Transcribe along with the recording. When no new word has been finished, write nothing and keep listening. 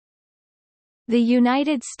The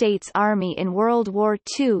United States Army in World War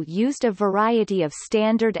II used a variety of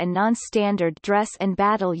standard and non-standard dress and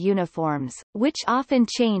battle uniforms, which often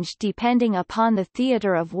changed depending upon the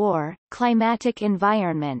theater of war, climatic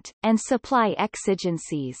environment, and supply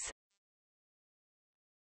exigencies.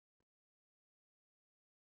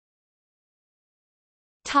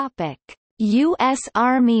 Topic: U.S.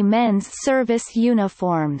 Army men's service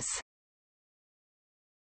uniforms.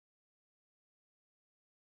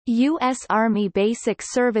 U.S. Army basic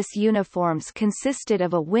service uniforms consisted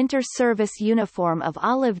of a winter service uniform of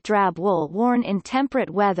olive drab wool worn in temperate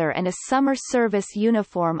weather and a summer service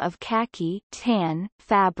uniform of khaki tan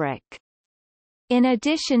fabric. In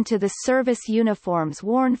addition to the service uniforms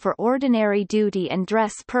worn for ordinary duty and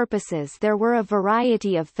dress purposes, there were a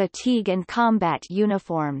variety of fatigue and combat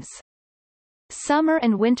uniforms. Summer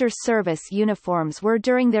and winter service uniforms were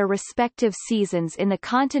during their respective seasons in the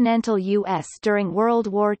continental U.S. During World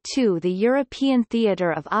War II, the European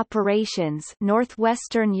Theatre of Operations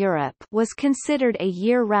Northwestern Europe was considered a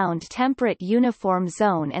year-round temperate uniform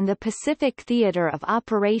zone and the Pacific Theatre of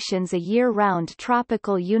Operations a year-round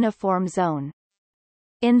tropical uniform zone.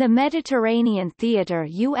 In the Mediterranean theater,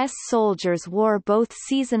 U.S. soldiers wore both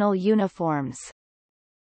seasonal uniforms.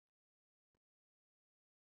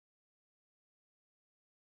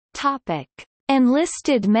 Topic: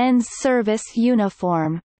 Enlisted men's service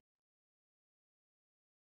uniform.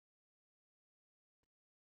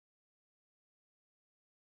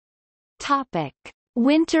 Topic: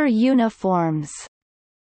 Winter uniforms.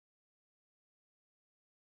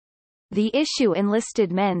 The issue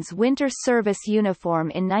enlisted men's winter service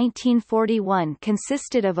uniform in 1941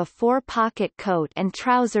 consisted of a four-pocket coat and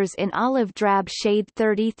trousers in olive drab shade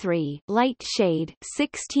 33 light shade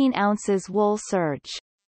 16 ounces wool serge.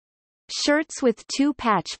 Shirts with two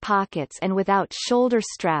patch pockets and without shoulder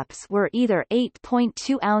straps were either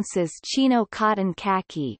 8.2 ounces chino cotton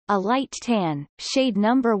khaki, a light tan, shade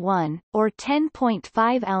number 1, or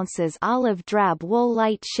 10.5 ounces olive drab wool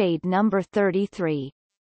light shade number 33.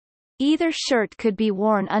 Either shirt could be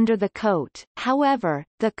worn under the coat, however,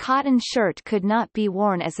 the cotton shirt could not be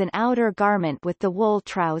worn as an outer garment with the wool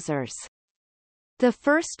trousers. The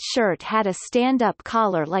first shirt had a stand-up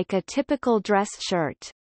collar like a typical dress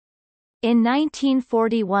shirt. In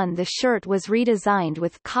 1941 the shirt was redesigned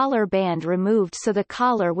with collar band removed so the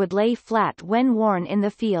collar would lay flat when worn in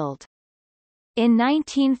the field. In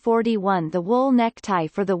 1941 the wool necktie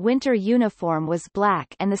for the winter uniform was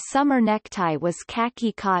black and the summer necktie was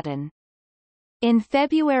khaki cotton. In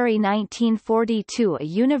February 1942 a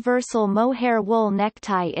universal mohair wool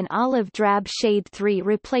necktie in olive drab shade 3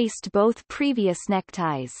 replaced both previous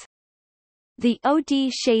neckties. The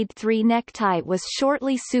OD shade 3 necktie was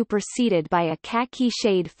shortly superseded by a khaki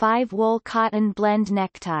shade 5 wool cotton blend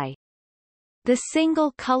necktie. The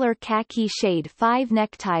single-color khaki shade 5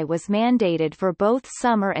 necktie was mandated for both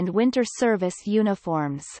summer and winter service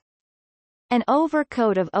uniforms. An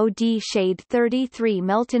overcoat of OD shade 33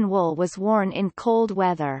 Melton wool was worn in cold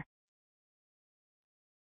weather.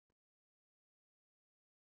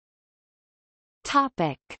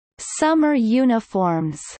 Topic: Summer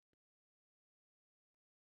uniforms.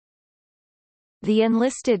 The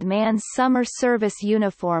enlisted man's summer service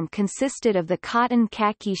uniform consisted of the cotton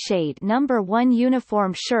khaki shade number 1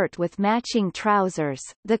 uniform shirt with matching trousers.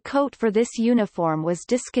 The coat for this uniform was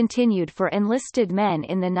discontinued for enlisted men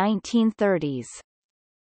in the 1930s.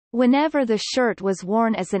 Whenever the shirt was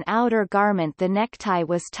worn as an outer garment, the necktie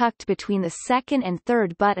was tucked between the second and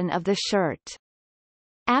third button of the shirt.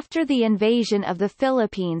 After the invasion of the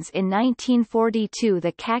Philippines in 1942,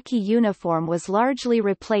 the khaki uniform was largely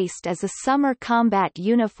replaced as a summer combat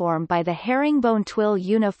uniform by the Herringbone Twill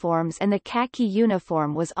uniforms, and the khaki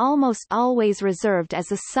uniform was almost always reserved as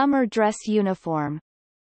a summer dress uniform.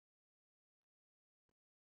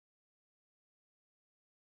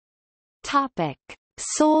 Topic: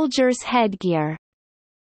 Soldiers' headgear.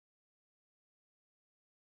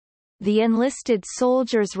 The enlisted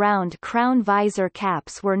soldiers' round crown visor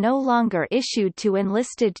caps were no longer issued to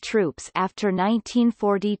enlisted troops after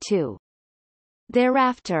 1942.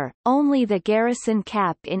 Thereafter, only the garrison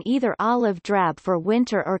cap in either olive drab for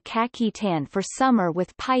winter or khaki tan for summer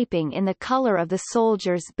with piping in the color of the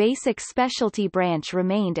soldier's basic specialty branch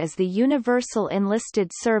remained as the universal enlisted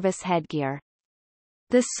service headgear.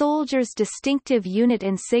 The soldier's distinctive unit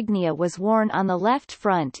insignia was worn on the left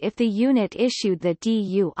front if the unit issued the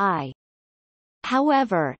DUI.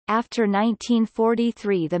 However, after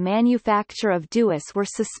 1943 the manufacture of DUIs were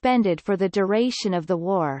suspended for the duration of the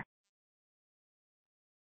war.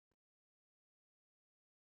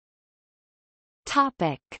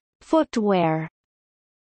 Topic: Footwear.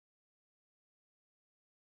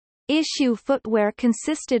 Issue footwear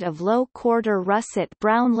consisted of low-quarter russet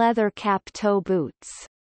brown leather cap-toe boots.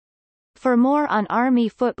 For more on Army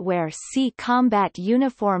footwear, see Combat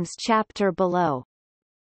Uniforms chapter below.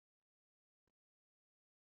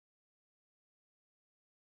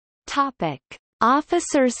 Topic: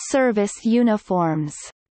 Officers' service uniforms.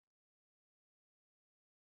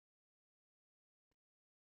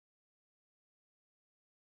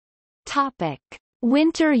 Topic: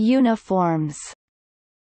 Winter uniforms.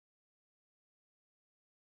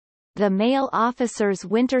 The male officer's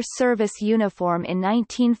winter service uniform in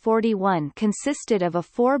 1941 consisted of a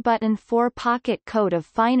 4-button 4-pocket coat of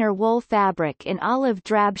finer wool fabric in olive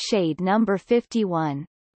drab shade number 51,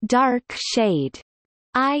 dark shade,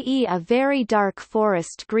 i.e. a very dark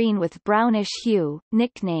forest green with brownish hue,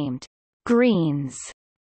 nicknamed greens.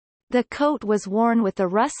 The coat was worn with a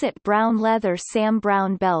russet brown leather Sam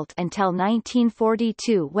Browne belt until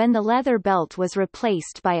 1942, when the leather belt was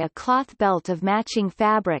replaced by a cloth belt of matching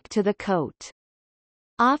fabric to the coat.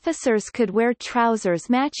 Officers could wear trousers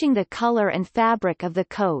matching the color and fabric of the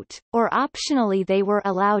coat, or optionally they were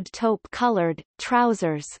allowed taupe-colored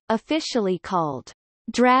trousers, officially called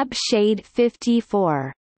drab shade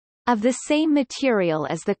 54, of the same material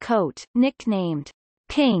as the coat, nicknamed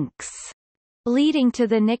pinks, leading to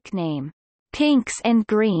the nickname pinks and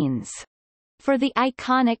greens for the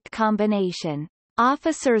iconic combination.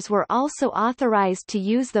 Officers were also authorized to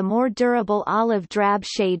use the more durable olive drab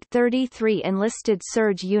shade 33 enlisted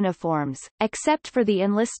serge uniforms, except for the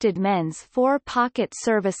enlisted men's 4-pocket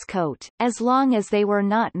service coat, as long as they were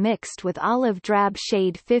not mixed with olive drab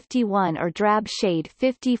shade 51 or drab shade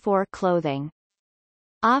 54 clothing.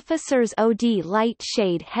 Officers' OD light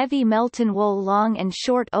shade heavy Melton wool long and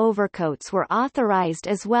short overcoats were authorized,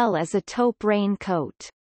 as well as a taupe rain coat.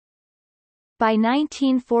 By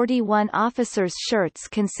 1941, officers' shirts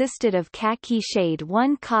consisted of khaki shade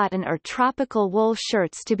 1 cotton or tropical wool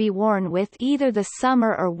shirts to be worn with either the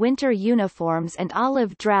summer or winter uniforms, and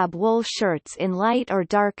olive drab wool shirts in light or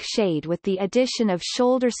dark shade with the addition of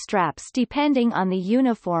shoulder straps depending on the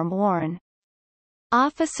uniform worn.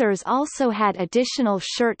 Officers also had additional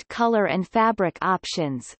shirt color and fabric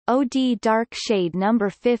options, OD dark shade number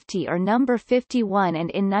 50 or number 51, and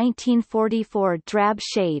in 1944 drab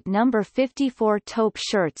shade number 54 taupe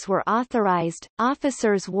shirts were authorized.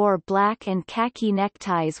 Officers wore black and khaki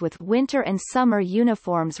neckties with winter and summer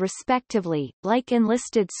uniforms respectively, like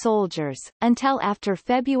enlisted soldiers, until after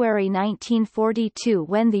February 1942,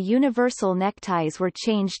 when the universal neckties were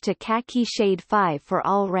changed to khaki shade 5 for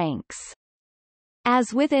all ranks.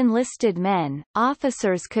 As with enlisted men,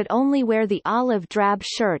 officers could only wear the olive drab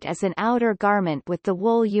shirt as an outer garment with the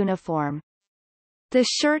wool uniform. The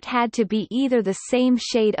shirt had to be either the same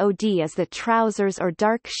shade OD as the trousers or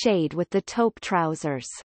dark shade with the taupe trousers.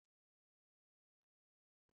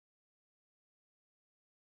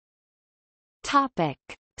 Topic: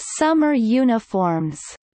 Summer uniforms.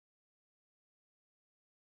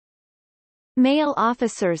 Male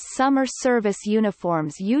officers' summer service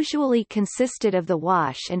uniforms usually consisted of the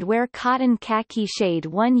wash and wear cotton khaki shade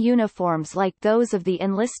 1 uniforms like those of the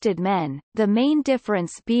enlisted men, the main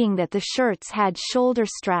difference being that the shirts had shoulder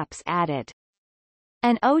straps added.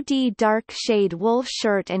 An OD dark shade wool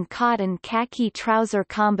shirt and cotton khaki trouser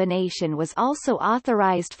combination was also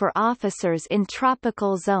authorized for officers in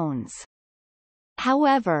tropical zones.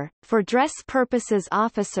 However, for dress purposes,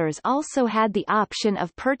 officers also had the option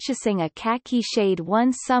of purchasing a khaki shade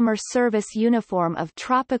 1 summer service uniform of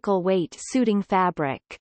tropical weight suiting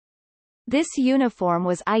fabric. This uniform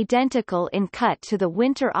was identical in cut to the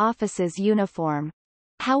winter officer's uniform.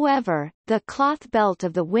 However, the cloth belt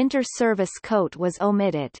of the winter service coat was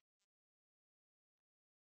omitted.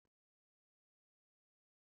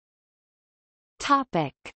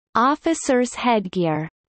 Topic: Officers' headgear.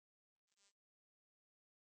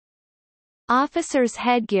 Officers'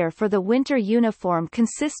 headgear for the winter uniform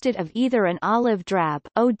consisted of either an olive drab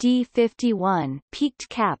OD 51 peaked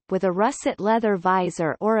cap with a russet leather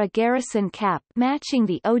visor or a garrison cap matching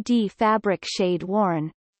the OD fabric shade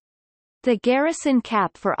worn. The garrison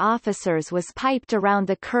cap for officers was piped around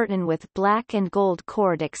the curtain with black and gold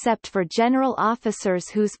cord, except for general officers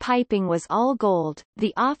whose piping was all gold.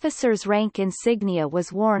 The officer's rank insignia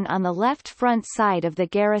was worn on the left front side of the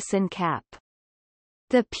garrison cap.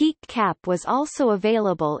 The peak cap was also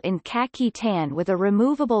available in khaki tan with a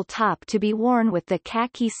removable top to be worn with the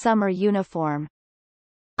khaki summer uniform.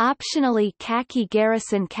 Optionally, khaki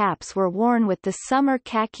garrison caps were worn with the summer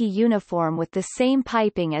khaki uniform with the same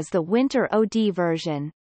piping as the winter OD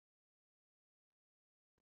version.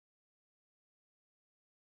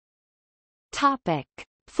 Topic: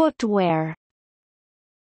 Footwear.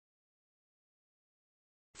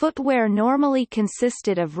 Footwear normally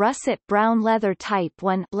consisted of russet brown leather Type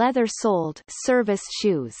 1 leather-soled service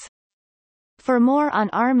shoes. For more on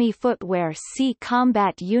Army footwear, see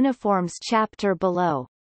Combat Uniforms chapter below.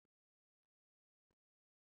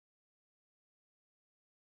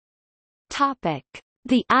 Topic: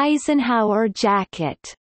 The Eisenhower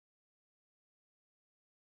Jacket.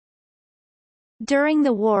 During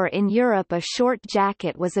the war in Europe, a short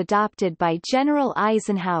jacket was adopted by General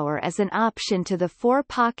Eisenhower as an option to the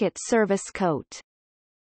four-pocket service coat.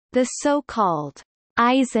 The so-called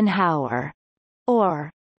Eisenhower or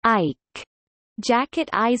Ike jacket,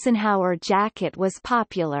 Eisenhower jacket, was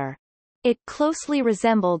popular. It closely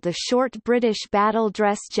resembled the short British battle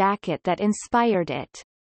dress jacket that inspired it.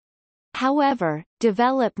 However,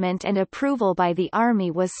 development and approval by the Army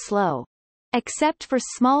was slow. Except for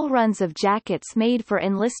small runs of jackets made for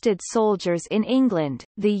enlisted soldiers in England,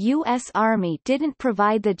 the U.S. Army didn't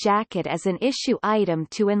provide the jacket as an issue item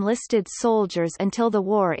to enlisted soldiers until the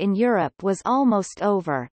war in Europe was almost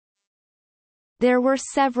over. There were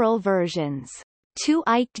several versions. 2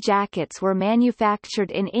 Ike jackets were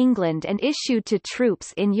manufactured in England and issued to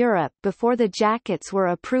troops in Europe before the jackets were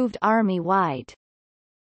approved Army-wide.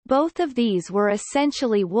 Both of these were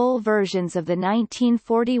essentially wool versions of the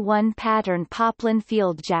 1941 pattern poplin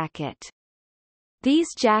field jacket. These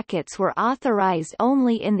jackets were authorized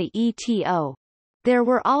only in the ETO. There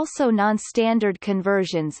were also non-standard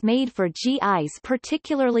conversions made for GIs,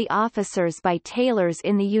 particularly officers, by tailors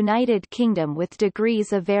in the United Kingdom, with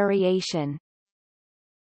degrees of variation.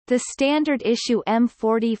 The standard issue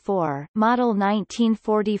M44 model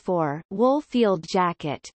 1944 wool field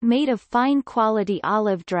jacket, made of fine quality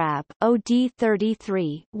olive drab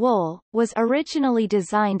OD33 wool, was originally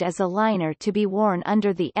designed as a liner to be worn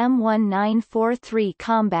under the M1943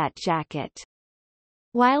 combat jacket.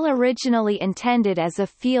 While originally intended as a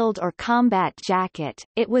field or combat jacket,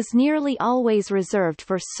 it was nearly always reserved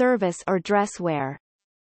for service or dress wear.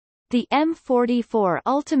 The M44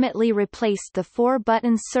 ultimately replaced the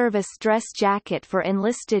 4-button service dress jacket for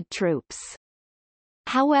enlisted troops.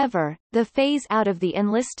 However, the phase-out of the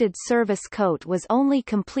enlisted service coat was only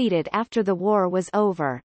completed after the war was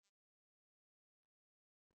over.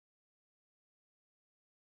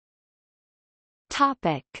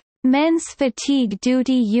 Topic: Men's fatigue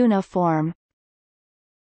duty uniform.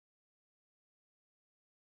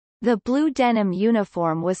 The blue denim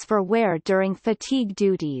uniform was for wear during fatigue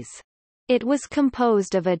duties. It was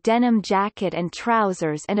composed of a denim jacket and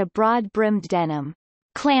trousers and a broad-brimmed denim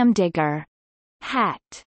clamdigger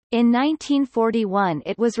hat. In 1941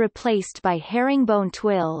 it was replaced by herringbone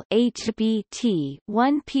twill HBT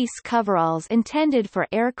one-piece coveralls intended for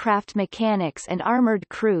aircraft mechanics and armored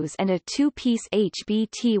crews, and a two-piece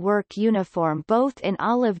HBT work uniform, both in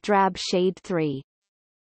olive drab shade 3.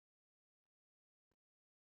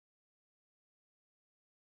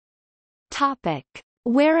 Topic: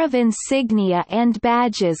 Wear of insignia and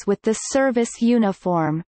badges with the service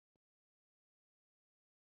uniform.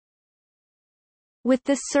 With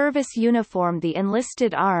the service uniform, the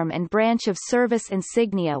enlisted arm and branch of service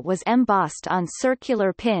insignia was embossed on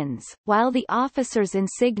circular pins, while the officer's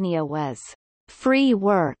insignia was free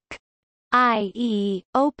work, i.e.,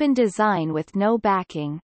 open design with no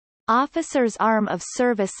backing. Officer's arm of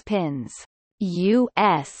service pins,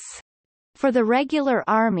 US, for the regular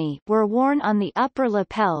Army, were worn on the upper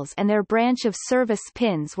lapels, and their branch of service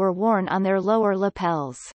pins were worn on their lower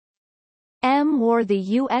lapels. M wore the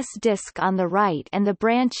U.S. disc on the right and the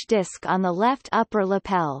branch disc on the left upper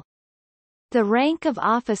lapel. The rank of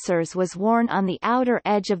officers was worn on the outer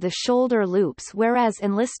edge of the shoulder loops, whereas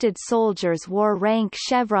enlisted soldiers wore rank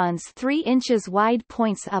chevrons 3 inches wide,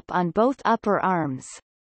 points up on both upper arms.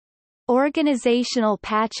 Organizational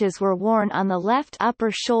patches were worn on the left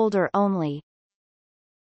upper shoulder only.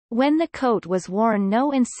 When the coat was worn,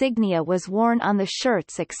 no insignia was worn on the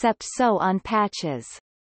shirts except sew on patches.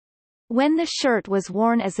 When the shirt was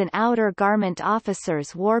worn as an outer garment,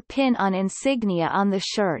 officers wore pin-on insignia on the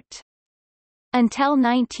shirt. Until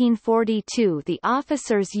 1942, the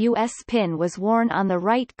officer's U.S. pin was worn on the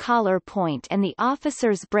right collar point and the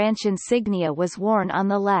officer's branch insignia was worn on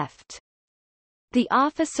the left. The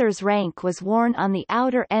officer's rank was worn on the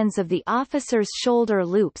outer ends of the officer's shoulder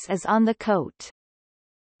loops as on the coat.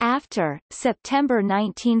 After September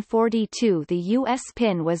 1942, the U.S.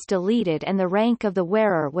 pin was deleted and the rank of the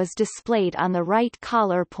wearer was displayed on the right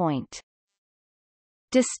collar point.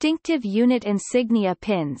 Distinctive unit insignia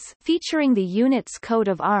pins, featuring the unit's coat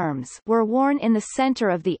of arms, were worn in the center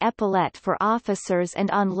of the epaulette for officers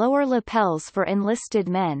and on lower lapels for enlisted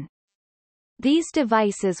men. These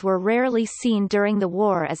devices were rarely seen during the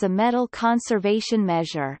war as a medal conservation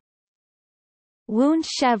measure. Wound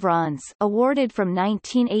chevrons, awarded from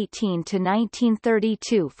 1918 to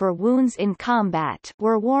 1932 for wounds in combat,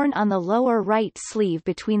 were worn on the lower right sleeve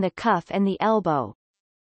between the cuff and the elbow.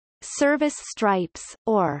 Service stripes,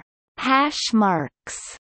 or hash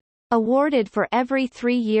marks, awarded for every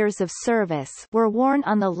 3 years of service, were worn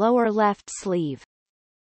on the lower left sleeve.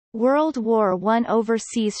 World War I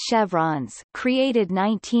overseas chevrons, created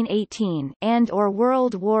 1918, and/or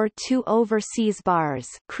World War II overseas bars,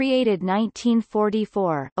 created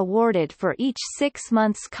 1944, awarded for each 6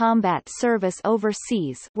 months combat service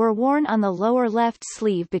overseas, were worn on the lower left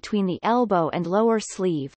sleeve between the elbow and lower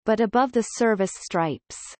sleeve, but above the service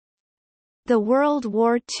stripes. The World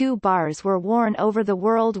War II bars were worn over the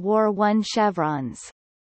World War I chevrons.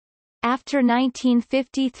 After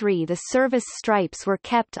 1953, the service stripes were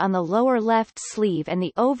kept on the lower left sleeve and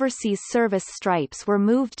the overseas service stripes were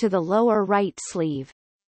moved to the lower right sleeve.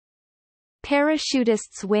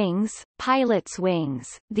 Parachutists' wings, pilots' wings,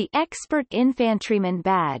 the expert infantryman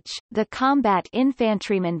badge, the combat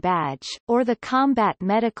infantryman badge, or the combat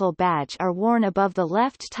medical badge are worn above the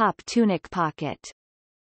left top tunic pocket.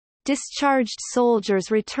 Discharged soldiers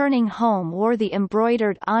returning home wore the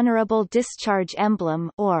embroidered Honorable Discharge emblem,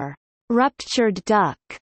 or ruptured duck,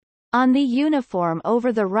 on the uniform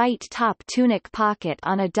over the right top tunic pocket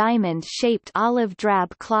on a diamond-shaped olive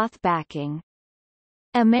drab cloth backing.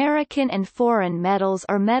 American and foreign medals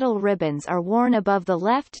or medal ribbons are worn above the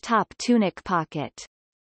left top tunic pocket.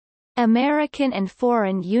 American and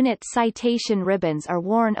foreign unit citation ribbons are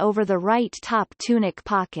worn over the right top tunic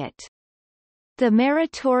pocket. The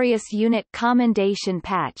Meritorious Unit Commendation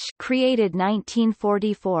Patch, created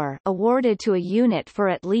 1944, awarded to a unit for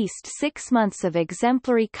at least 6 months of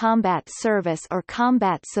exemplary combat service or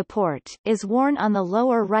combat support, is worn on the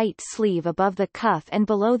lower right sleeve above the cuff and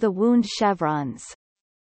below the wound chevrons.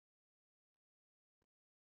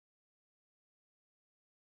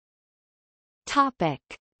 Topic: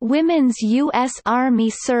 Women's U.S. Army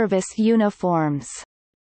service uniforms.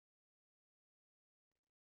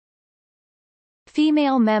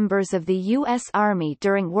 Female members of the U.S. Army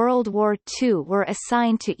during World War II were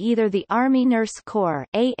assigned to either the Army Nurse Corps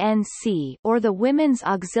 (ANC) or the Women's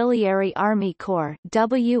Auxiliary Army Corps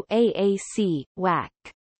 (WAAC, WAC).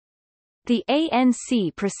 The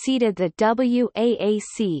ANC preceded the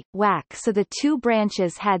WAAC, WAC, so the two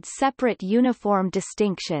branches had separate uniform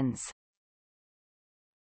distinctions.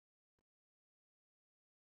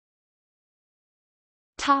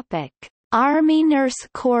 Topic: Army Nurse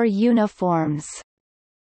Corps uniforms.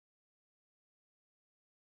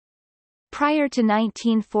 Prior to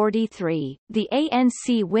 1943, the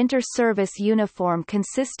ANC winter service uniform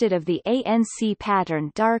consisted of the ANC pattern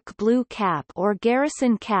dark blue cap or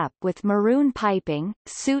garrison cap with maroon piping,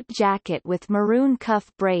 suit jacket with maroon cuff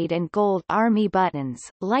braid and gold army buttons,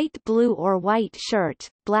 light blue or white shirt,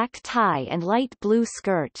 black tie and light blue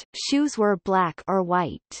skirt. Shoes were black or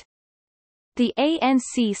white. The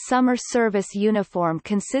ANC summer service uniform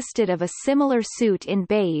consisted of a similar suit in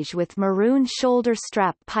beige with maroon shoulder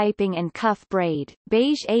strap piping and cuff braid,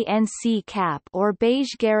 beige ANC cap or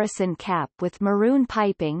beige garrison cap with maroon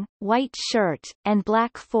piping, white shirt, and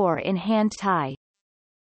black 4-in-hand tie.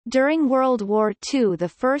 During World War II, the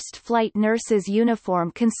first flight nurse's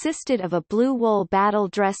uniform consisted of a blue wool battle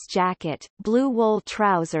dress jacket, blue wool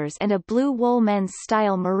trousers and a blue wool men's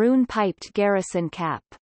style maroon piped garrison cap.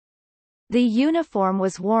 The uniform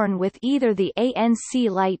was worn with either the ANC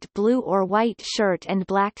light blue or white shirt and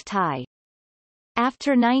black tie.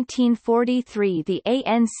 After 1943, the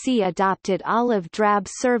ANC adopted olive drab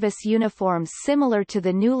service uniforms similar to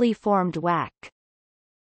the newly formed WAC.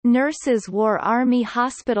 Nurses wore Army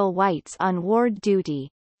hospital whites on ward duty.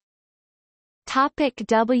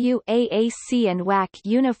 WAAC and WAC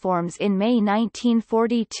uniforms. In May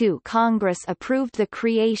 1942, Congress approved the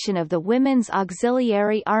creation of the Women's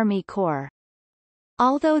Auxiliary Army Corps.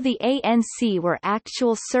 Although the ANC were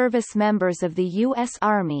actual service members of the U.S.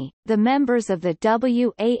 Army, the members of the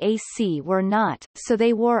WAAC were not, so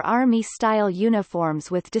they wore Army-style uniforms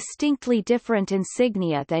with distinctly different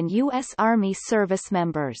insignia than U.S. Army service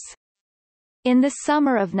members. In the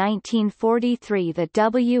summer of 1943, the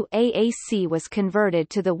WAAC was converted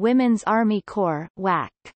to the Women's Army Corps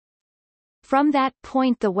 (WAC). From that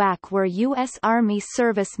point the WAC were U.S. Army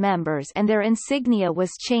service members and their insignia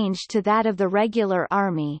was changed to that of the regular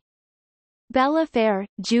Army. Belafare,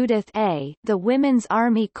 Judith A., the Women's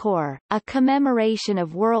Army Corps, a commemoration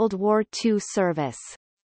of World War II service.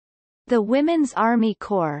 The Women's Army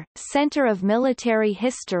Corps, Center of Military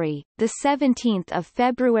History, 17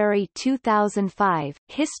 February 2005,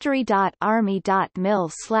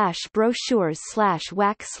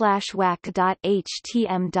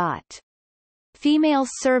 history.army.mil/brochures/wac/wac.htm. Female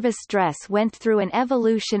service dress went through an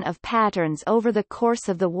evolution of patterns over the course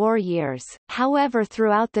of the war years, however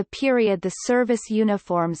throughout the period the service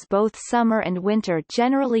uniforms both summer and winter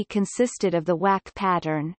generally consisted of the WAC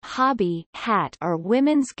pattern hobby hat or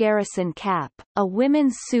women's garrison cap, a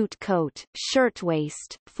women's suit coat,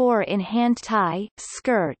 shirtwaist, 4-in-hand tie,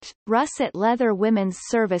 skirt, russet leather women's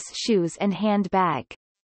service shoes and handbag.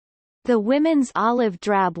 The women's olive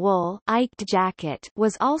drab wool jacket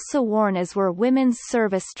was also worn as were women's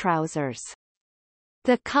service trousers.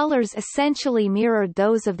 The colors essentially mirrored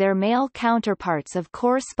those of their male counterparts of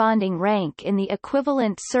corresponding rank in the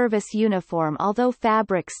equivalent service uniform although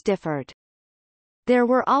fabrics differed. There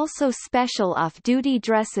were also special off-duty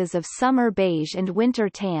dresses of summer beige and winter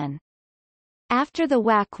tan. After the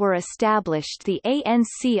WAC were established, the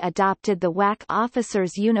ANC adopted the WAC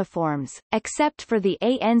officers' uniforms, except for the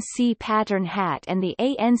ANC pattern hat and the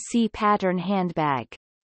ANC pattern handbag.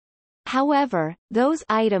 However, those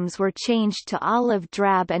items were changed to olive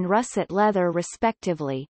drab and russet leather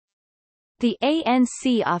respectively. The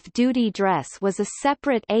ANC off-duty dress was a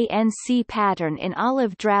separate ANC pattern in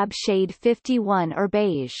olive drab shade 51 or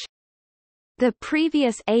beige. The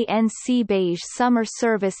previous ANC beige summer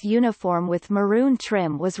service uniform with maroon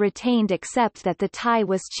trim was retained except that the tie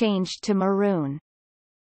was changed to maroon.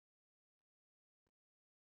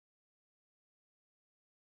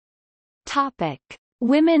 Topic: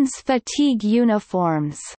 Women's fatigue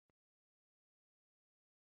uniforms.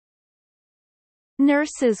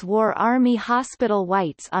 Nurses wore Army hospital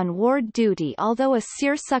whites on ward duty, although a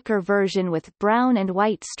seersucker version with brown and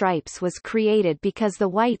white stripes was created because the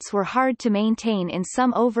whites were hard to maintain in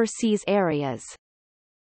some overseas areas.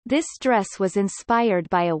 This dress was inspired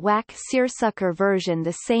by a WAC seersucker version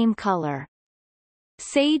the same color.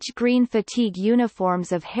 Sage green fatigue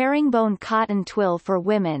uniforms of herringbone cotton twill for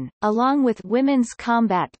women, along with women's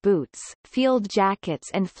combat boots, field jackets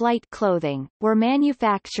and flight clothing, were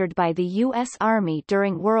manufactured by the U.S. Army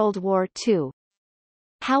during World War II.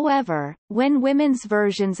 However, when women's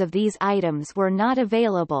versions of these items were not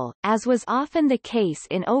available, as was often the case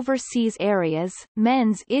in overseas areas,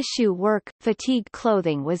 men's issue work fatigue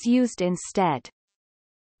clothing was used instead.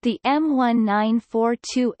 The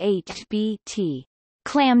M1942HBT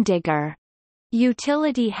clamdigger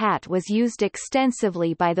utility hat was used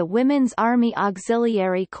extensively by the Women's Army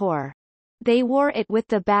Auxiliary Corps. They wore it with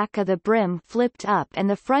the back of the brim flipped up and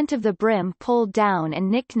the front of the brim pulled down and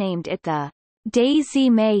nicknamed it the Daisy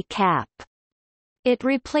May cap. It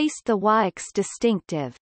replaced the WAAC's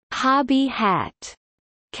distinctive hobby hat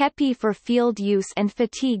kepi for field use and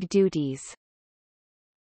fatigue duties.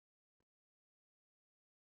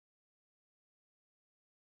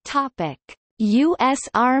 Topic: U.S.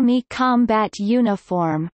 Army combat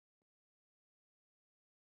uniform.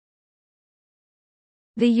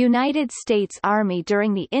 The United States Army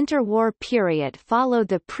during the interwar period followed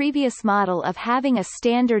the previous model of having a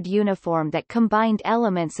standard uniform that combined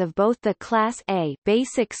elements of both the Class A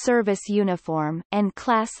basic service uniform and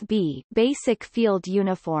Class B basic field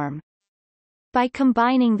uniform. By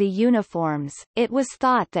combining the uniforms, it was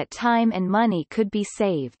thought that time and money could be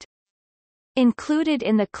saved. Included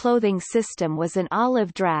in the clothing system was an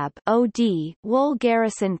olive drab (OD) wool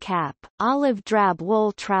garrison cap, olive drab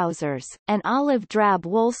wool trousers, an olive drab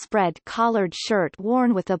wool spread collared shirt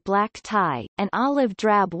worn with a black tie, an olive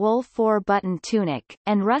drab wool 4-button tunic,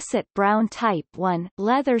 and russet brown Type 1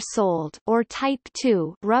 leather-soled or Type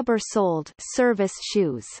 2 rubber-soled service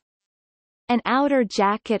shoes. An outer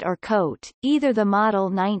jacket or coat, either the model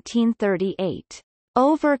 1938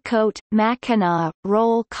 overcoat, mackinaw,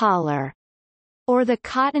 roll collar, or the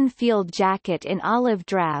cotton field jacket in olive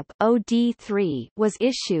drab OD3 was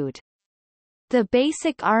issued. The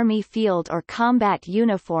basic Army field or combat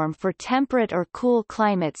uniform for temperate or cool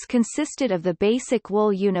climates consisted of the basic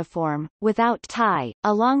wool uniform, without tie,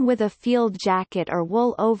 along with a field jacket or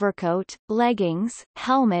wool overcoat, leggings,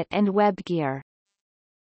 helmet and webgear.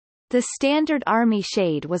 The standard Army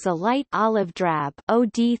shade was a light olive drab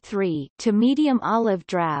OD3 to medium olive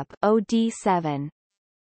drab OD7.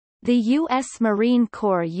 The U.S. Marine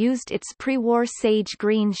Corps used its pre-war sage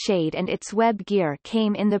green shade and its web gear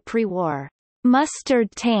came in the pre-war mustard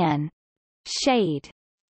tan shade.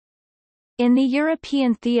 In the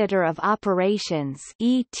European Theatre of Operations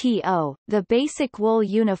 (ETO), the basic wool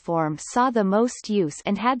uniform saw the most use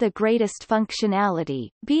and had the greatest functionality,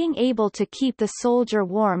 being able to keep the soldier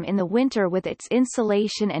warm in the winter with its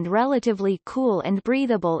insulation and relatively cool and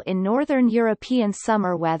breathable in northern European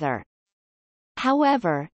summer weather.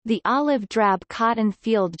 However, the olive drab cotton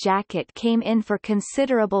field jacket came in for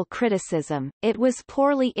considerable criticism. It was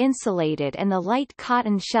poorly insulated and the light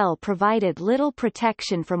cotton shell provided little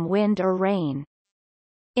protection from wind or rain.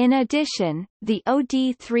 In addition, the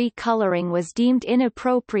OD3 coloring was deemed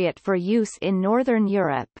inappropriate for use in Northern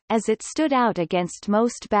Europe, as it stood out against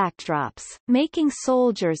most backdrops, making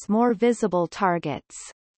soldiers more visible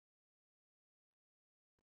targets.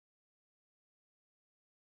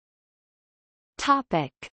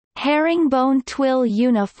 Topic: Herringbone Twill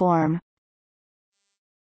uniform.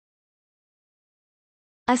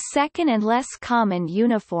 A second and less common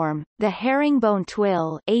uniform, the Herringbone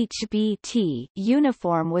Twill (HBT)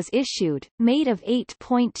 uniform was issued, made of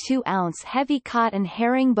 8.2-ounce heavy cotton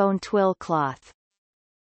herringbone twill cloth.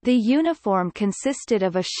 The uniform consisted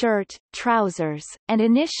of a shirt, trousers, and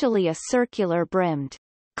initially a circular-brimmed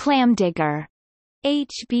clamdigger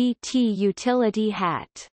HBT utility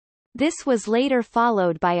hat. This was later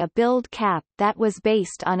followed by a billed cap that was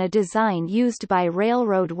based on a design used by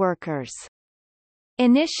railroad workers.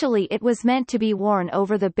 Initially it was meant to be worn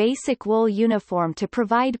over the basic wool uniform to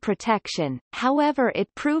provide protection, however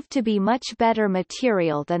it proved to be much better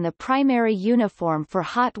material than the primary uniform for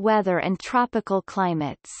hot weather and tropical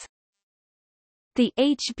climates. The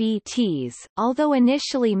HBTs, although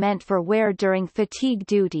initially meant for wear during fatigue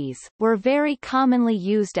duties, were very commonly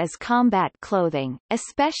used as combat clothing,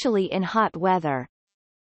 especially in hot weather.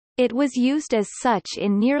 It was used as such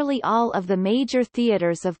in nearly all of the major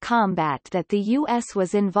theaters of combat that the U.S.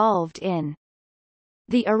 was involved in.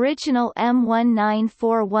 The original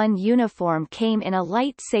M1941 uniform came in a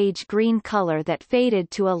light sage green color that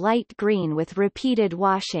faded to a light green with repeated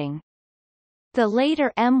washing. The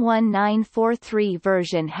later M1943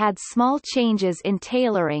 version had small changes in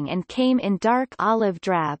tailoring and came in dark olive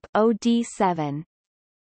drab OD7.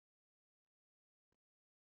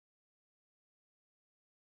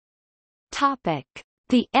 Topic: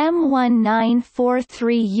 The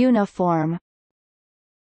M1943 uniform.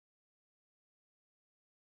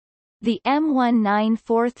 The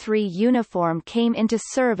M1943 uniform came into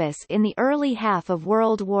service in the early half of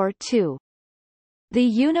World War II. The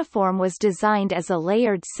uniform was designed as a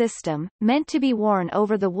layered system, meant to be worn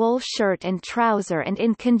over the wool shirt and trouser and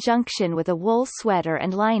in conjunction with a wool sweater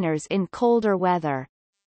and liners in colder weather.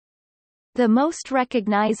 The most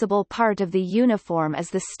recognizable part of the uniform is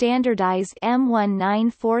the standardized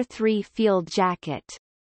M1943 field jacket.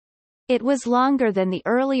 It was longer than the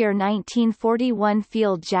earlier 1941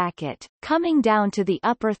 field jacket, coming down to the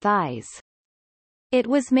upper thighs. It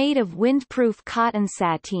was made of windproof cotton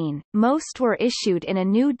sateen. Most were issued in a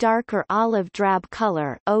new darker olive drab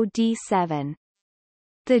color OD7.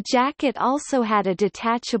 The jacket also had a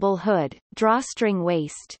detachable hood, drawstring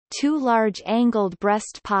waist, two large angled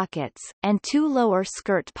breast pockets, and two lower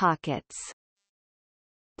skirt pockets.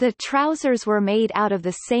 The trousers were made out of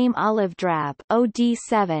the same olive drab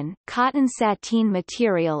OD7 cotton sateen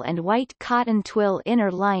material and white cotton twill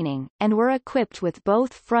inner lining, and were equipped with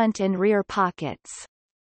both front and rear pockets.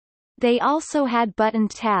 They also had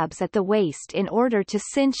buttoned tabs at the waist in order to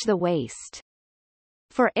cinch the waist.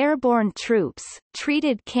 For airborne troops,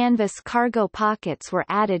 treated canvas cargo pockets were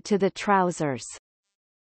added to the trousers.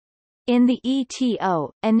 In the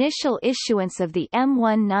ETO, initial issuance of the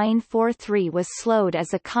M1943 was slowed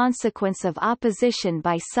as a consequence of opposition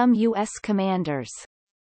by some U.S. commanders.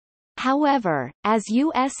 However, as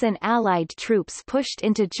U.S. and Allied troops pushed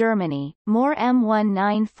into Germany, more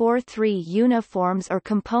M1943 uniforms or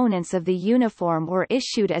components of the uniform were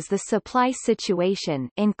issued as the supply situation,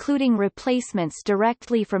 including replacements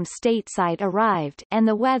directly from stateside, arrived, and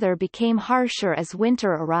the weather became harsher as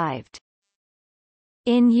winter arrived.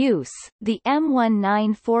 In use, the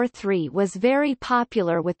M1943 was very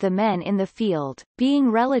popular with the men in the field, being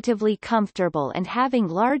relatively comfortable and having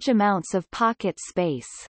large amounts of pocket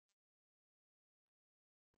space.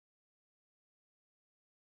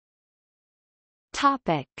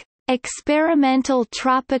 Topic: Experimental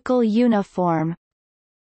tropical uniform.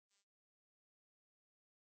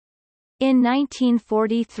 In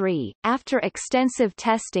 1943, after extensive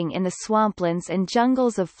testing in the swamplands and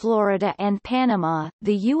jungles of Florida and Panama,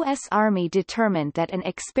 the U.S. Army determined that an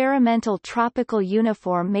experimental tropical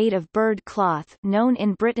uniform made of bird cloth, known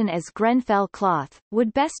in Britain as Grenfell cloth,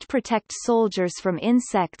 would best protect soldiers from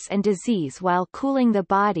insects and disease while cooling the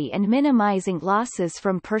body and minimizing losses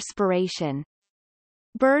from perspiration.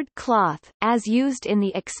 Bird cloth, as used in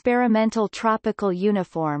the experimental tropical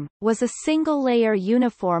uniform, was a single-layer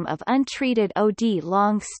uniform of untreated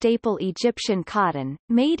OD-long staple Egyptian cotton,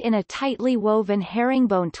 made in a tightly woven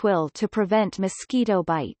herringbone twill to prevent mosquito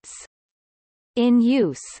bites. In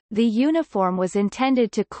use, the uniform was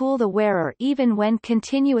intended to cool the wearer even when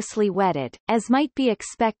continuously wetted, as might be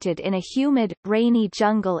expected in a humid, rainy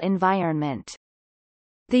jungle environment.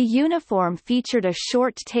 The uniform featured a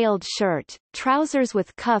short-tailed shirt, trousers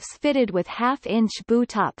with cuffs fitted with half-inch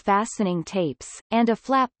boot-top fastening tapes, and a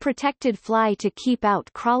flap-protected fly to keep out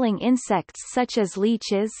crawling insects such as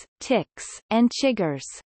leeches, ticks, and chiggers.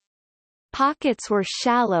 Pockets were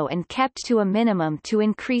shallow and kept to a minimum to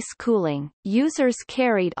increase cooling. Users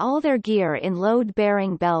carried all their gear in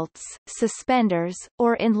load-bearing belts, suspenders,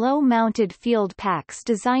 or in low-mounted field packs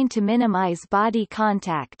designed to minimize body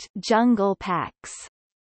contact, jungle packs.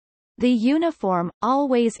 The uniform,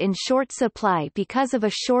 always in short supply because of a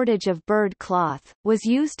shortage of bird cloth, was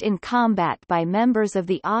used in combat by members of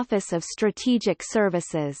the Office of Strategic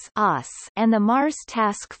Services (OSS) and the Mars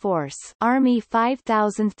Task Force Army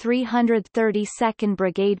 5332nd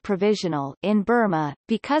Brigade Provisional in Burma,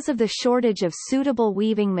 because of the shortage of suitable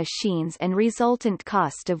weaving machines and resultant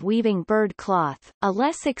cost of weaving bird cloth. A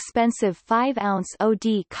less expensive 5-ounce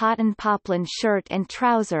OD cotton poplin shirt and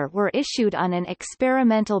trouser were issued on an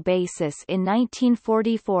experimental basis in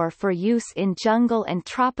 1944 for use in jungle and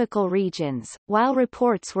tropical regions. While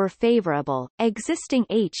reports were favorable, existing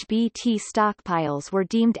HBT stockpiles were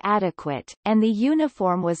deemed adequate, and the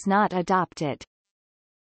uniform was not adopted.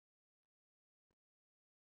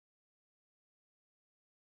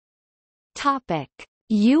 Topic: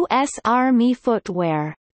 U.S. Army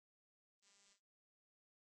footwear.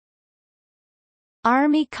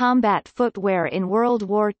 Army combat footwear in World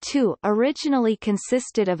War II originally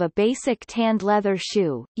consisted of a basic tanned leather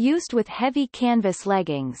shoe, used with heavy canvas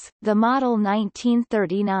leggings. The Model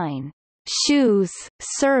 1939 shoes,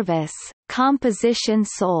 service, composition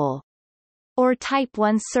sole, or Type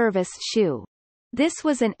 1 service shoe. This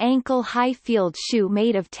was an ankle-high field shoe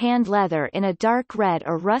made of tanned leather in a dark red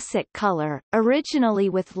or russet color, originally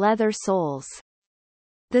with leather soles.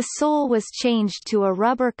 The sole was changed to a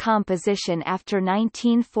rubber composition after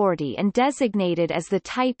 1940 and designated as the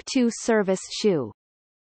Type 2 service shoe.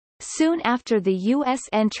 Soon after the U.S.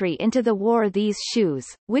 entry into the war, these shoes,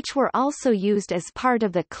 which were also used as part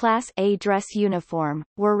of the Class A dress uniform,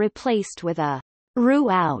 were replaced with a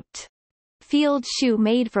roux-out field shoe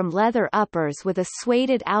made from leather uppers with a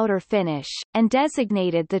suede outer finish, and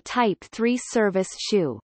designated the Type 3 service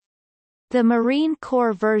shoe. The Marine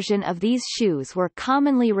Corps version of these shoes were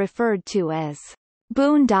commonly referred to as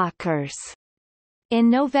boondockers. In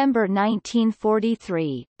November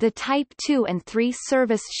 1943, the Type 2 and 3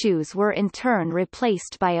 service shoes were in turn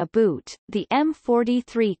replaced by a boot, the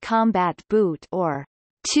M43 combat boot or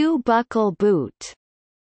two-buckle boot.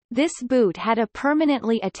 This boot had a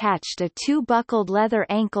permanently attached a two-buckled leather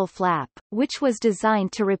ankle flap, which was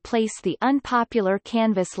designed to replace the unpopular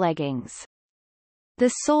canvas leggings. The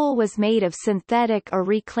sole was made of synthetic or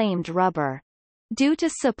reclaimed rubber. Due to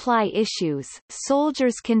supply issues,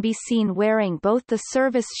 soldiers can be seen wearing both the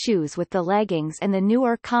service shoes with the leggings and the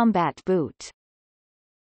newer combat boot.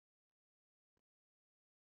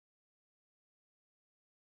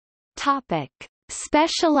 Topic: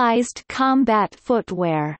 Specialized combat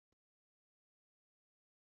footwear.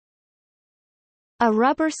 A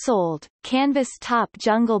rubber-soled, canvas-top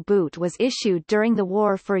jungle boot was issued during the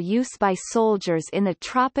war for use by soldiers in the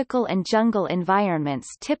tropical and jungle environments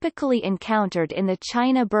typically encountered in the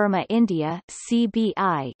China-Burma-India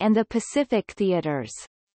 (CBI) and the Pacific theaters.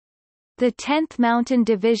 The 10th Mountain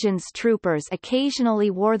Division's troopers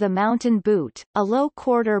occasionally wore the mountain boot, a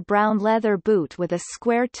low-quarter brown leather boot with a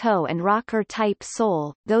square toe and rocker-type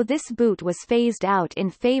sole, though this boot was phased out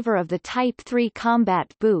in favor of the Type 3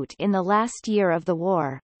 combat boot in the last year of the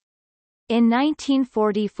war. In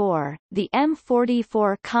 1944, the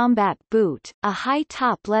M44 combat boot, a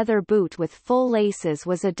high-top leather boot with full laces,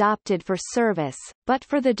 was adopted for service, but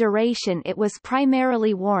for the duration it was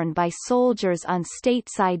primarily worn by soldiers on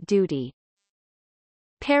stateside duty.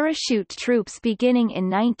 Parachute troops beginning in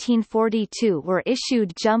 1942 were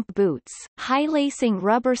issued jump boots, high-lacing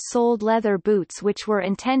rubber-soled leather boots which were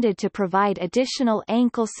intended to provide additional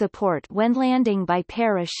ankle support when landing by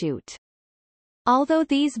parachute. Although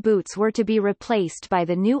these boots were to be replaced by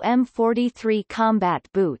the new M43 combat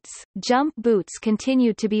boots, jump boots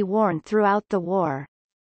continued to be worn throughout the war.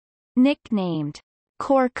 Nicknamed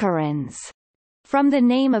Corcorans from the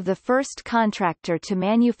name of the first contractor to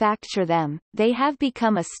manufacture them, they have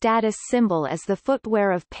become a status symbol as the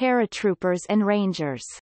footwear of paratroopers and rangers.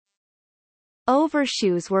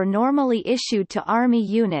 Overshoes were normally issued to Army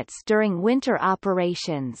units during winter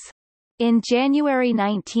operations. In January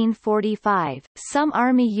 1945, some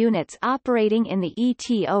Army units operating in the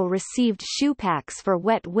ETO received shoepacks for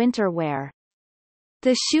wet winter wear.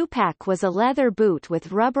 The shoepack was a leather boot with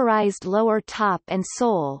rubberized lower top and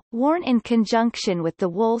sole, worn in conjunction with the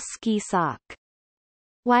wool ski sock.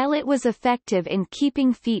 While it was effective in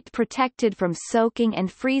keeping feet protected from soaking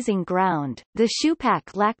and freezing ground, the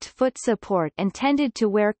shoepack lacked foot support and tended to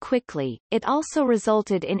wear quickly. It also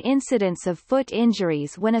resulted in incidents of foot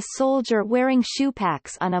injuries when a soldier wearing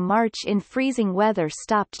shoepacks on a march in freezing weather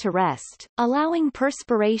stopped to rest, allowing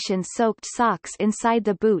perspiration-soaked socks inside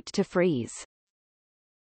the boot to freeze.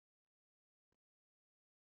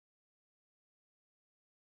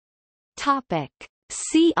 Topic.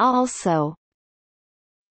 See also: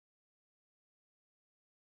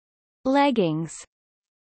 leggings,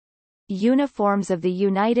 uniforms of the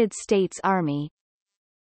United States Army,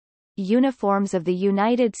 uniforms of the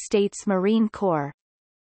United States Marine Corps,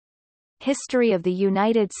 history of the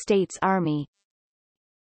United States Army,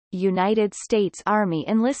 United States Army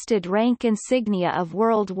enlisted rank insignia of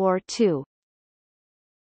World War II.